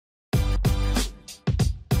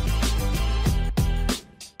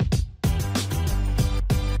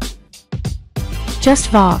Just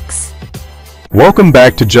Vox. Welcome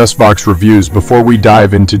back to Just Vox Reviews. Before we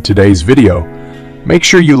dive into today's video, make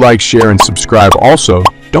sure you like, share, and subscribe. Also,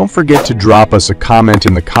 don't forget to drop us a comment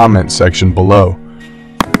in the comment section below.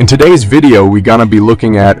 In today's video, we're gonna be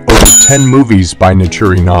looking at over 10 movies by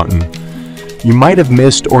Naturi Naughton you might have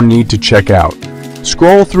missed or need to check out.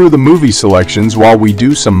 Scroll through the movie selections while we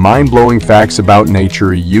do some mind-blowing facts about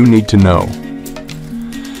Naturi you need to know.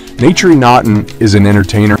 Naturi Naughton is an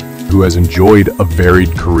entertainer who has enjoyed a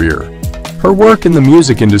varied career. Her work in the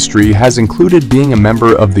music industry has included being a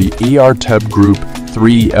member of the ER-Tub group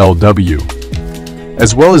 3LW,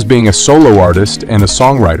 as well as being a solo artist and a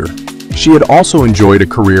songwriter. She had also enjoyed a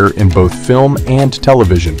career in both film and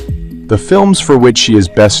television. The films for which she is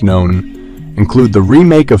best known include the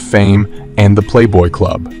remake of Fame and The Playboy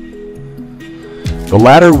Club. The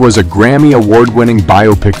latter was a Grammy Award-winning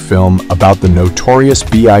biopic film about the notorious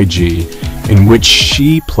B.I.G., in which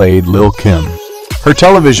she played Lil' Kim. Her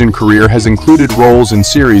television career has included roles in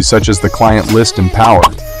series such as The Client List and Power.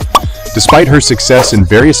 Despite her success in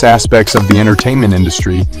various aspects of the entertainment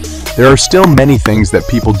industry, there are still many things that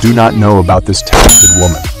people do not know about this talented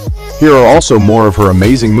woman. Here are also more of her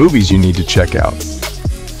amazing movies you need to check out.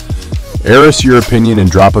 Air us your opinion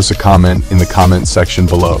and drop us a comment in the comment section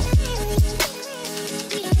below.